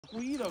故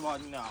意的吧？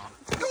你俩。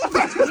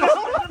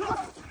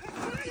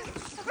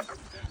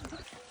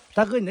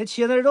大哥，你那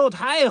切的肉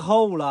太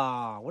厚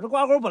了，我这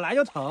挂钩本来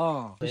就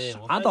疼，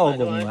啥刀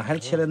工啊，还是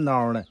切镰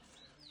刀呢？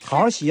好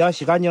好洗啊，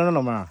洗干净了，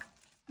老妹儿。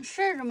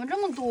事儿怎么这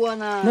么多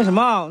呢？那什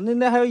么，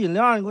那还有饮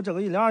料，你给我整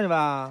个饮料去呗。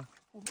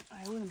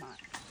哎呦我的妈呀，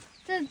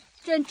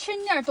这吃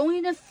你点东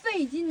西这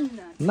费劲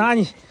呢。那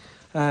你，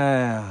哎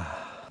呀，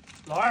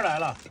老二来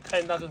了，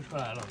开你大客车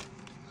来了，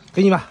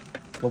给你吧，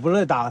我不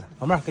乐意搭他，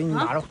老妹儿给你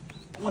拿着。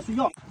我睡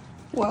觉，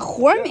我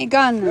活儿没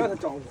干不让呢。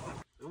他招我。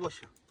哎我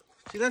去，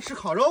今天吃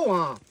烤肉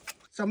啊？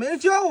咋没人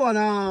叫我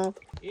呢？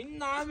人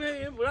拿呗，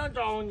人不让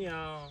招呼你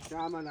啊。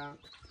家嘛呢？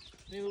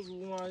那个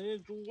猪嘛，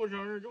人猪过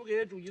生日，这不给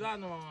人煮鸡蛋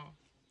的吗？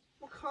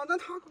我靠，那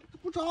他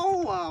不招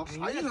呼我，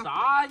啥意思？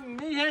啥？你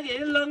那天给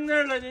人扔这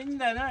儿了，你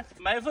在那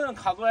埋粪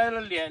卡摔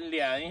了，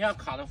脸一下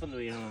卡那粪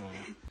堆上了。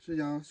是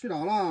家睡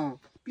着了，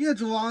别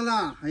装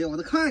了。哎呦，我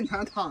都看你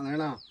才躺那儿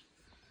呢。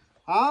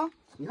啊，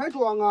你还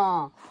装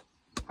啊？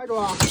还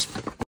装？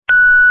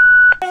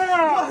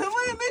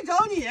我也没整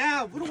你，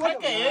不是我还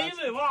给人一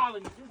嘴巴子，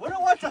你不是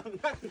我整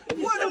的，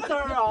我这嘚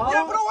儿啊，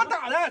也不是我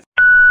打的。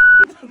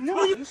你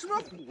是不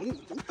是虎？你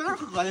嘚儿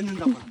喝的，你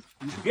怎么？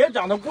你别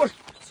整他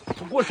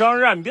过生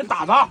日，你别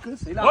打他。跟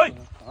谁俩？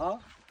啊？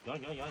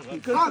行，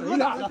跟谁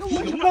俩的？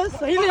你跟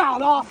谁俩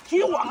的？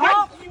踢我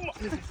干鸡毛？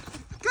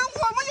跟我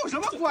们有什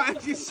么关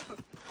系？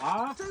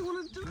啊？这我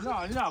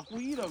这你俩故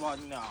意的吧？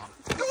你俩？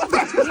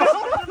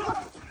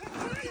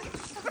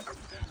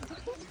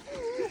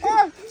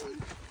哎，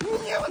你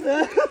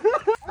们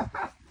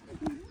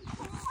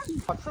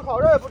这吃烤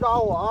肉也不找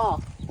我啊！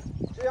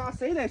这样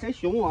谁逮谁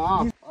熊我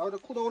啊！啊，这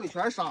裤兜里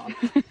全是沙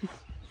子。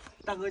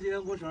大哥今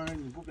天过生日，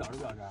你不表示？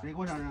谁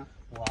过生日？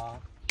我。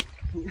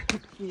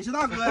你是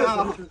大哥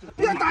呀？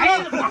别打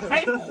我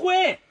还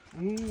会。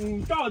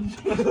照你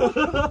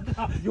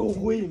有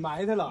灰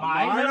埋汰了，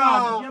埋汰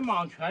了，肩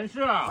膀全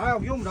是。哎，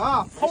我用不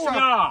着，后面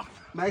了，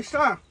没事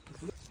儿。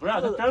不是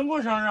他真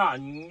过生日，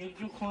你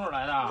就空手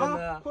来的？真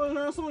的。过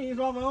生日送你一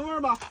双，闻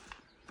闻吧。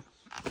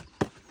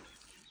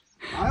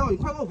哎呦，你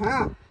快给我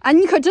盘！啊，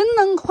你可真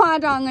能夸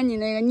张啊！你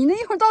那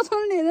一会儿到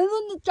村里人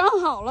都长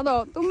好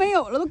了，都没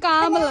有了，都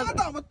干巴了。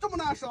怎么这么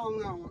大声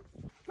呢？我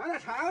拿点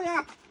柴火去。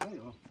哎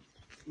呦，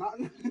拿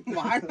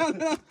晚上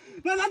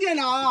那拿电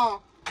脑。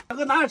大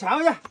哥拿点柴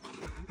火去。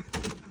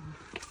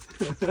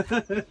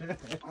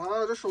啊，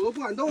这手都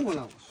不敢动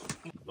了。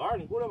老二，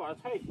你过来把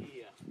菜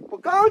洗。我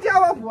刚加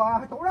完活，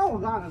还都让我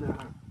干了呢。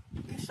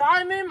你啥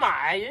也没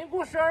买，人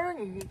过生日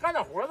你干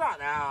点活咋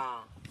的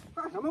呀？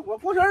干什么活？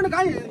过生日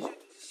赶紧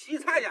洗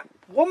菜去。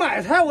我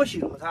买菜，我洗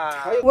什么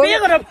菜？别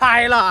搁这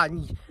拍了，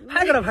你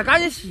还搁这拍，赶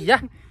紧洗去。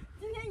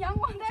今天阳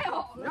光太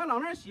好了，让老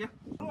妹儿洗。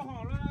做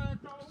好了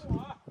招呼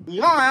我。你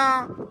干啥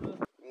呀？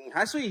你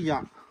还睡一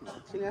觉？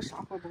天天啥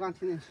活不干，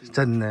天天洗。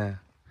真的？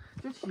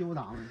就欺负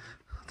咱们。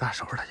咋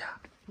收拾他去？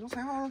你说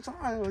才好咋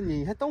呀？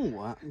你还瞪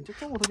我？你就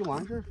揍他就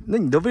完事儿。那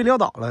你都被撂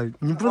倒了，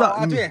你不知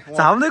道？对，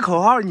咱们的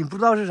口号你不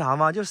知道是啥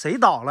吗？就谁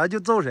倒了就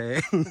揍谁，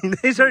你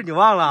那事儿你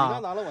忘了？你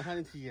撂倒了，我上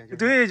去踢。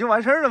对，就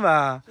完事儿了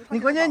呗。你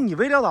关键你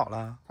被撂倒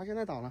了，他现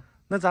在倒了，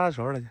那咱俩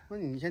收拾他去。那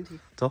你先踢，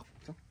走，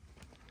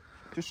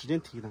就使劲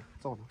踢他，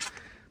揍他。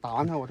打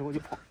完他，我就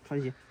跑，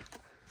穿鞋。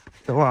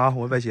等会儿啊，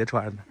我把鞋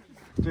穿上。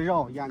这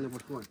肉腌的不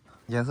错，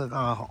颜色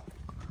刚刚好。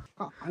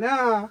干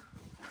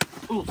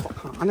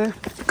啥呢？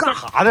干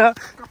啥呢？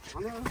干啥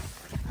呢？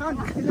干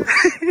啥呢？看你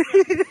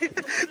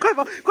快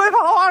跑，快跑，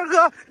二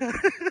哥！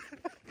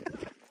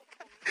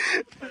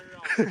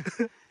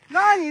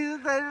那你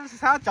在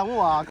啥整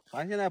我？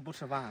咱现在不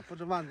吃饭，不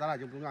吃饭咱俩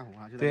就不用干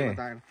活，就在这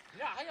待着。你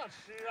俩还想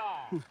吃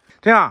啊？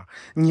这样，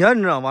你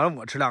摁着，完了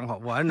我吃两口，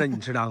我摁着你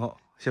吃两口，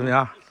行不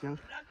行？行。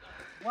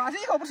我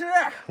这一口不吃，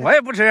我也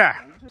不吃。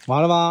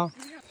完了吧？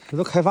这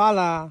都开饭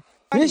了，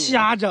别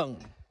瞎整。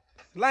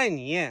赖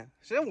你，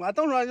谁我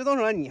动手就动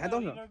手，你还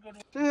动手。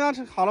这样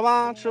吃好了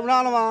吧？吃不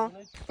上了吧？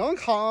等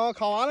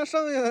烤完了，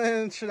剩下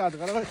的吃点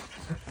得了吧。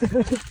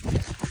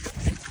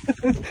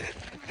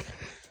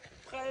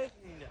太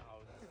你俩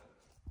了，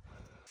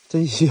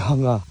真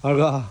香啊，二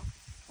哥。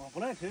我不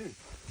赖吃。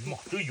妈，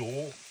这油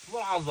滋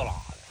啦滋啦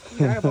一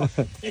点也不好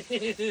吃。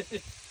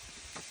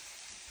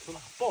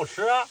不好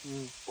吃，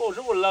不好吃，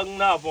我扔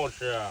的，不好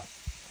吃。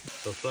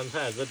这酸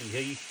菜搁底下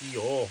一吸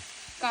油，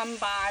干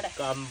巴的，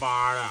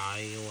哎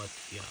呦我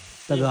天！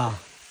大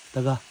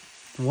哥，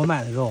我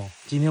买的肉，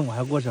今天我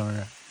还过生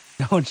日，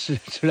让我吃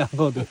两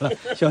口得了，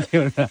消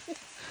停着。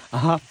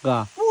啊，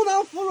哥，不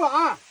能服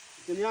软，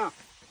行不行？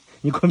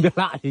你滚别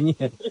拉去你！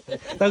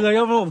大哥，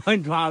要不我帮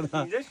你抓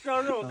他。你这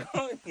生日我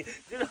告诉你，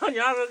就让你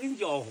二哥给你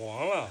搅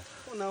黄了。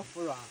不能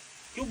服软，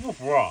就不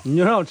服。你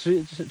就让我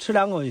吃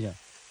两口就行。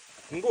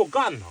你给我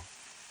干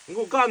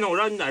他，我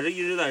让你在这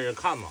一直在这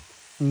看吧。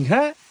你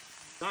看，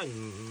那你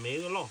没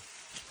个唠，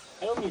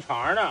还有米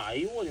肠呢。哎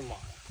呦我的妈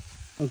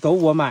呀！都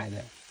我买的。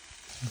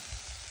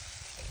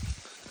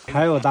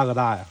还有大哥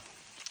大呀，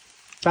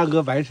大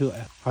哥白扯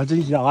呀，还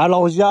真香，还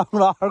老香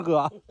了，二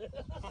哥。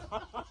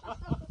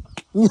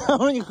你要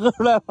不你喝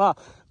出来吧，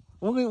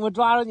我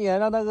抓着你，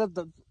让大哥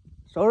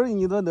收拾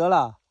你一顿得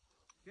了。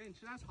给你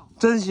吃点草。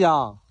真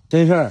香，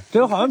真是，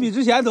这好像比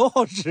之前都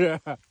好吃。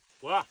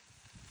我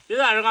别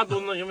在这嘎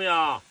蹲着行不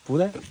行？不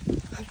对，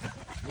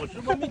我是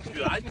不是没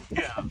卷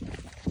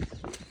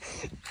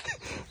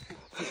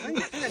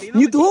你？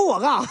你躲我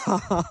干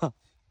啥？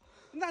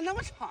你咋那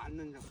么馋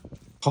呢？你这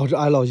好吃，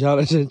哎，老香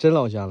了，真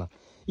老香了，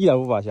一点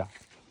不拔虾。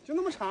就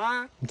那么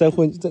馋？再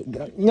混，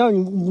你要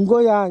你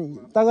过去啊，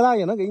大哥大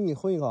也能给你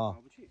混一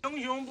口。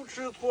英雄不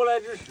吃拖来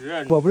之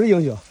食。我不是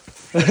英雄。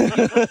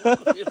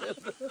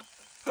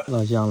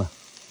老香了。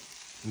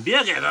你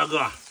别给他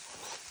哥，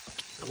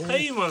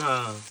配吗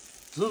他？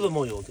滋滋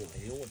没有，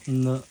哎呦我去！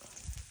呐，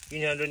今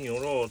天这牛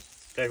肉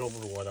该说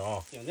不说的啊。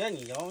姐姐，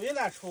你有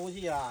点出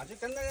息啊，就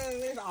跟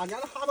那啥，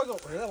娘的哈巴狗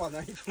似的，往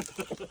那一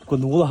杵。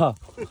滚犊子！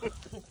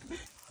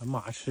哎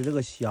妈，吃这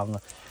个香啊，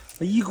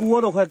那一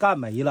锅都快干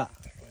没了。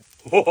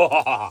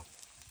哇！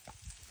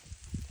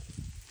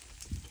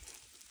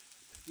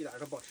一点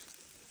都不好吃，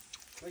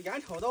那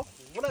眼瞅都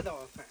糊了都，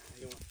哎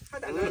呦，还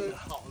在那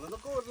烤呢，都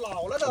够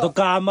老了都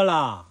干巴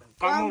了，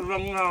刚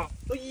扔啊，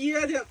都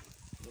噎挺。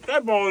再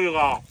包一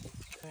个。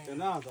行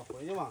了，走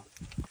回去吧。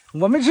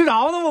我没吃着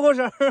呢，我过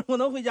生日，我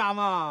能回家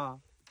吗？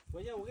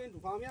回去我给你煮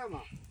方便面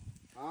吧。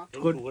啊，给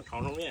我煮个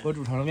长寿面。给我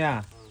煮长寿面。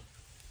啊？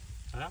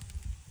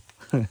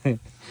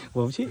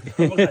我不去。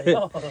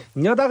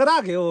你要大哥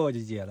大给我，我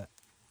就接了。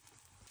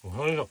我看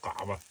那小嘎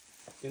巴。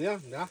婷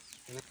婷，你来。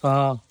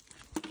啊，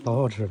老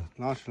好吃了。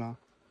老好吃了。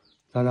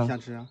咋着？想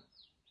吃啊？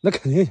那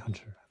肯定想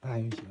吃，那还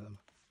用写了吗？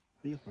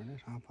一会儿那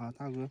啥，把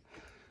大哥，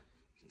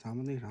咱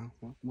们那啥，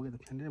我给他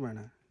偏这边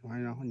来，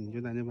完然后你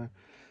就在那边，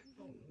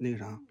那个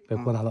啥，把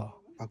锅拿走，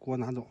把锅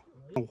拿走。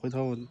我回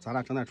头咱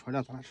俩整点串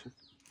料，咱俩吃。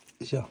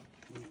行，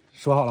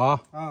说好了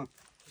啊。啊，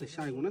这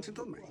下一锅那这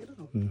都没了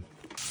都。嗯。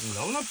你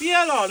能不能别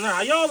了？那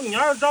啥，要不你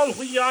要是招你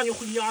回家，你就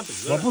回家得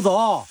了。我不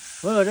走，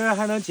我搁这儿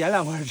还能捡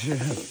2块吃，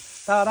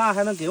大哥大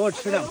还能给我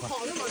吃2块。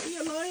好的把地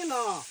累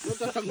了，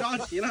都整着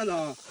急了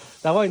都。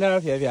再往你那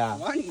边撇撇。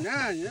完你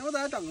呢？你这不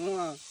在这整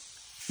啊？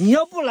你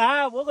要不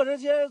来，我搁这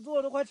现在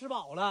坐都快吃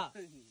饱了。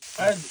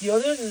哎，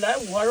顶顶，你来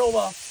5块肉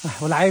吧。哎，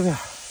我来一片。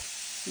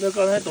那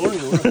刚才都是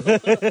牛肉。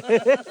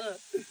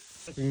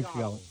真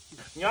香！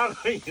你2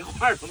个1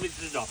块都没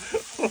吃着。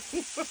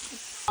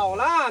老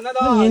了那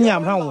都。那你也撵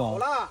不上我。老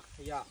了，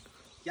哎呀，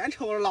眼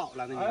瞅着老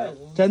了那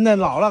你。真的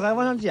老了，该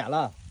往上捡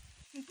了。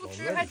你不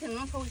吃还挺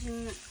能抽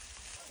心呢。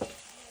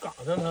嘎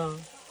上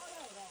呢？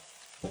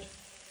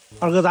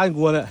二哥砸你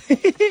锅呢？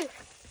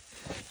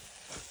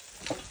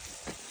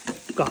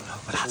干啥？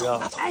我拿走，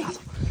哎，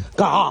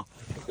干啥？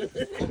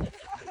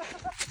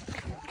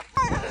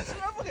哎呀，吃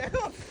不给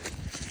我。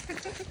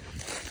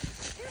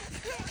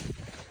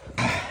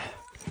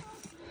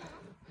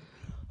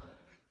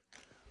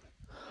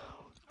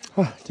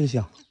啊，真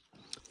香。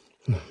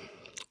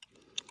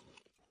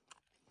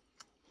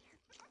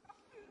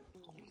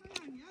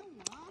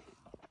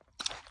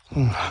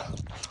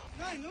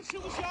那你能吃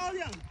不消停？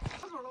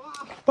到手了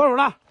吧？到手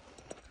了。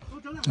给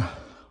我整2块。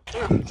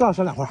正好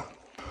剩2块。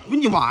不，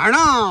你玩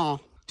呢？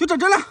就整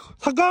这俩。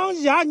他刚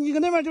夹，你搁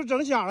那边就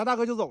整响了，大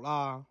哥就走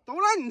了。都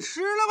让你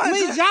吃了吧？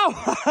没夹完。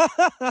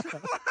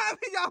还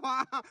没夹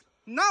完。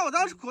你拿我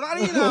当苦大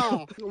力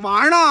呢？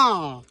玩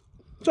呢？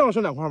正好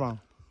剩2块吗？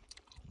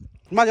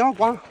你把电话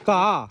关了。干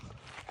啥？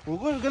我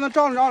过去跟他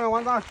照着，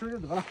完咱俩吃就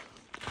得了。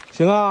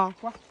行啊。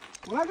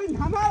我来跟你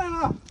谈判来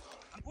了。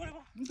过来吧，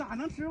你咋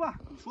能吃吧？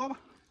你说吧。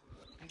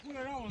你过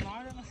来让我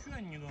拿这个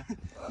炫你一个。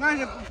那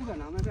是不可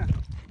能的事。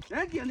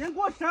人顶天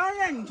过生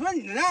日，你说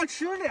你能让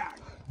吃点？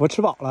我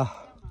吃饱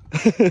了。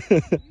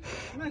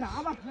那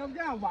啥吧，要不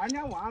这样，晚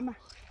上我安排，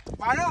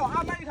晚上我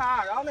安排一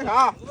场，然后那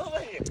啥。我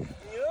问你，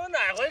你都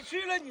哪回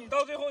去了？你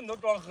到最后你都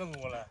装喝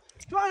多了。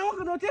装有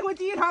可能这回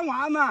第一场我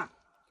安排。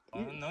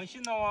你能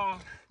信到吗？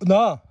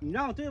能。你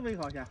让我对胃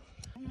口去。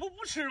你不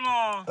吃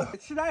吗？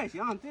吃点也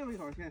行，对胃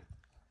口去。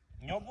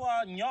你要不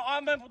你要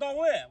安排不到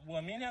位，我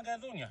明天该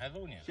揍你还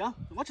揍你。行，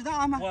我只当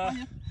安排。我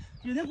行，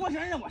今天过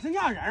生日，我是那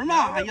样人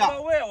嘛。哎呀，不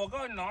到位，我告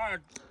诉你老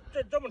二，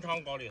这么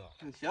长搞里头。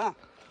行，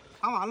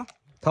谈完了。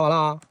谈完了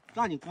啊？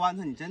让你关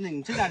他，你真的，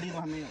你这点力度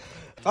还没有。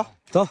走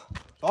走，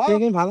走啊！给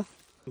你盘子。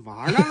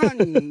玩呢，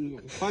你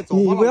快走。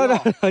你不要这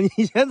样，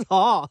你先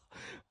走。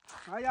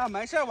哎呀，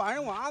没事，晚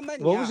上我安排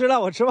你。我不吃了，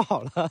我吃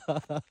饱了。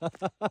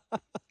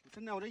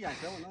真的，我这眼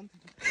神我能。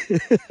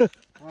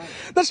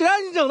那谁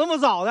让你整那么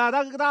早的？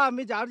大哥大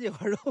没夹着几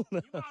块肉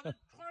呢。你把这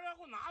串料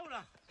给我拿回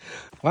来。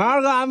晚上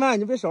二哥安排，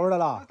你就别收拾他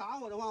了。打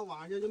我的话，晚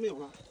上就没有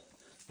了。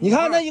你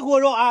看那一锅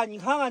肉啊，你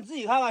看看自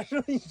己看看，是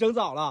不是你整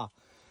早了？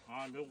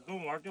啊，你跟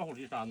我玩调虎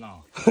离山呐？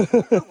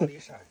调虎离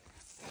山，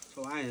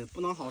这玩意不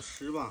能好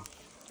吃吧？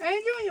哎，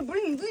这个也不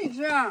是你自己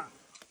吃。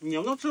你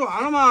们都吃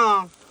完了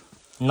吗？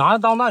你拿着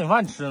当大米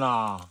饭吃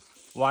呢？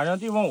晚上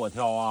地方我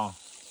挑啊。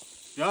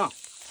行，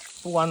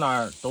不管哪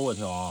儿都我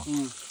挑啊。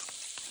嗯，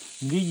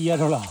你别噎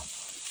着了，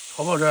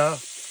好不好吃？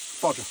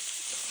不好吃。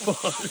不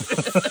好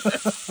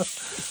吃。